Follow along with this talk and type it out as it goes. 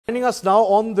Joining us now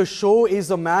on the show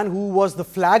is a man who was the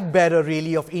flag bearer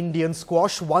really of Indian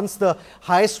squash, once the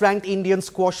highest ranked Indian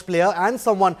squash player and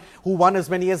someone who won as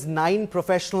many as 9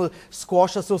 professional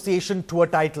squash association tour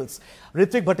titles.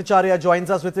 Ritwik Bhattacharya joins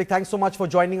us. Ritwik, thanks so much for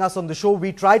joining us on the show.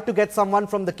 We tried to get someone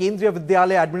from the Kendriya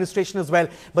Vidyalaya administration as well,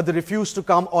 but they refused to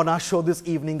come on our show this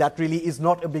evening. That really is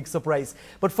not a big surprise.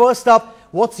 But first up,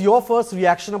 what's your first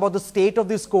reaction about the state of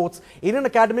these courts in an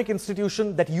academic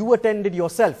institution that you attended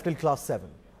yourself till class 7?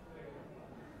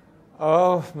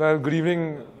 Well, good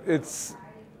evening.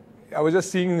 I was just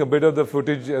seeing a bit of the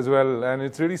footage as well, and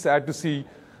it's really sad to see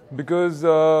because,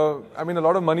 I mean, a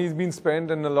lot of money has been spent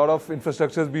and a lot of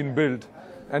infrastructure has been built,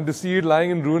 and to see it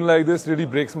lying in ruin like this really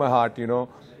breaks my heart, you know.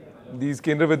 These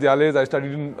Kendriya Vidyalayas, I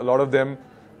studied in a lot of them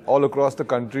all across the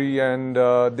country, and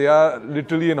they are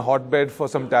literally a hotbed for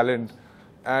some talent,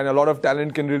 and a lot of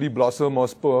talent can really blossom or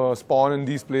spawn in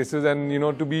these places, and, you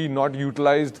know, to be not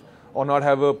utilized or not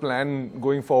have a plan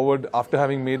going forward after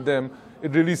having made them,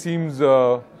 it really seems,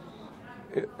 I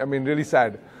mean, really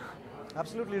sad.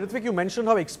 Absolutely. Ritwik, you mentioned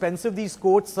how expensive these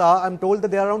courts are. I'm told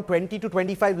that they are around 20 to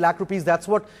 25 lakh rupees. That's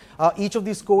what each of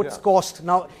these courts cost.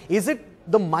 Now, is it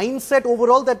the mindset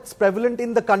overall that's prevalent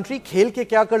in the country? Khel ke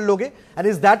kya kar loge? And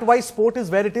is that why sport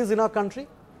is where it is in our country?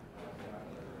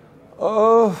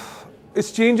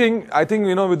 It's changing. I think,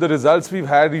 you know, with the results we've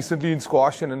had recently in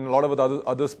squash and in a lot of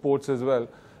other sports as well,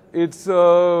 it's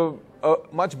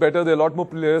much better. There are a lot more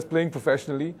players playing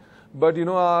professionally. But, you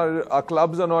know, our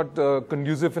clubs are not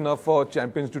conducive enough for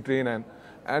champions to train in.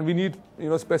 And we need, you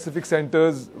know, specific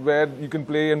centers where you can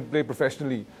play and play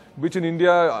professionally, which in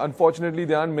India, unfortunately,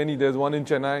 there aren't many. There's one in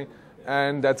Chennai,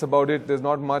 and that's about it. There's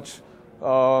not much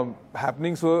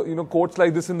happening. So, you know, courts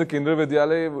like this in the Kendriya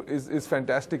Vidyalaya is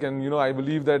fantastic. And, you know, I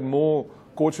believe that more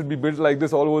courts should be built like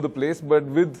this all over the place, but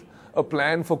with a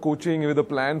plan for coaching, with a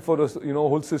plan for a, you know,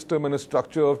 whole system and a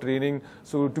structure of training,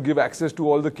 so to give access to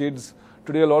all the kids.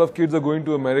 Today, a lot of kids are going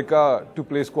to America to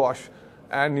play squash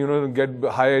and, you know, get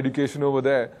higher education over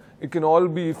there. It can all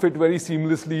be fit very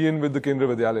seamlessly in with the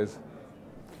Kendriya Vidyalayas.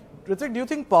 Ritwik, do you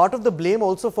think part of the blame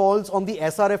also falls on the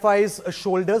SRFI's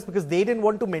shoulders because they didn't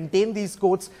want to maintain these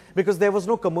courts because there was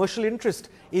no commercial interest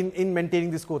in maintaining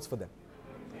these courts for them?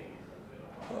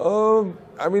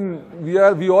 I mean,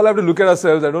 we all have to look at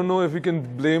ourselves. I don't know if we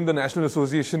can blame the National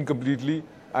Association completely.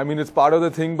 I mean, it's part of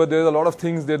the thing, but there's a lot of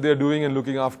things that they're doing and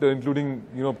looking after, including,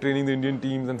 you know, training the Indian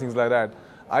teams and things like that.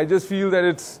 I just feel that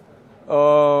it's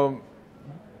the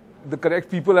correct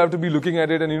people have to be looking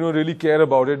at it and, you know, really care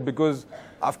about it, because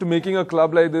after making a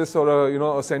club like this or a, you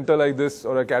know, a center like this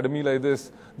or academy like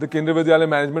this, the Kendriya Vidyalaya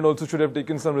management also should have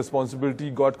taken some responsibility,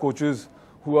 got coaches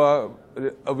who are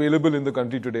available in the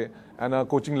country today, and our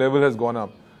coaching level has gone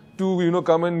up, to, you know,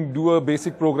 come and do a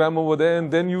basic program over there and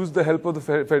then use the help of the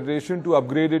federation to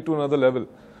upgrade it to another level.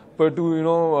 But to, you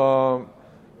know,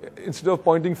 instead of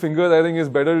pointing fingers, I think it's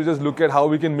better to just look at how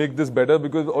we can make this better,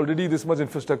 because already this much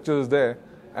infrastructure is there,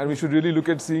 and we should really look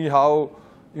at seeing how,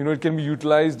 you know, it can be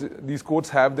utilized. These courts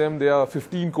have them. There are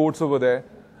 15 courts over there.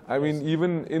 I mean,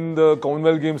 even in the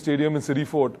Commonwealth Games Stadium in City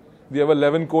Fort, we have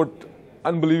 11 court,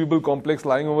 unbelievable complex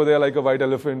lying over there like a white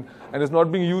elephant, and it's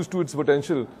not being used to its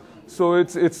potential. So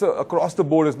it's across the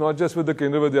board. It's not just with the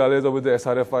Kendriya Vidyalayas or with the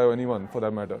SRFI or anyone for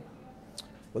that matter.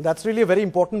 Well, that's really a very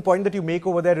important point that you make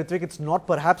over there, Ritwik. It's not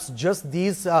perhaps just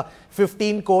these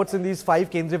 15 courts in these 5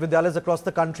 Kendriya Vidyalayas across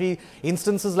the country.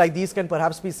 Instances like these can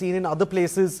perhaps be seen in other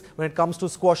places when it comes to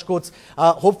squash courts.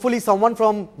 Hopefully someone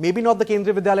from, maybe not the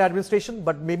Kendriya Vidyalaya administration,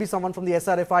 but maybe someone from the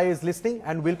SRFI is listening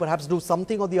and will perhaps do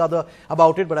something or the other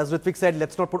about it. But as Ritwik said,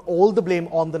 let's not put all the blame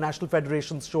on the National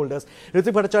Federation's shoulders.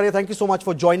 Ritwik Bhattacharya, thank you so much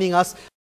for joining us.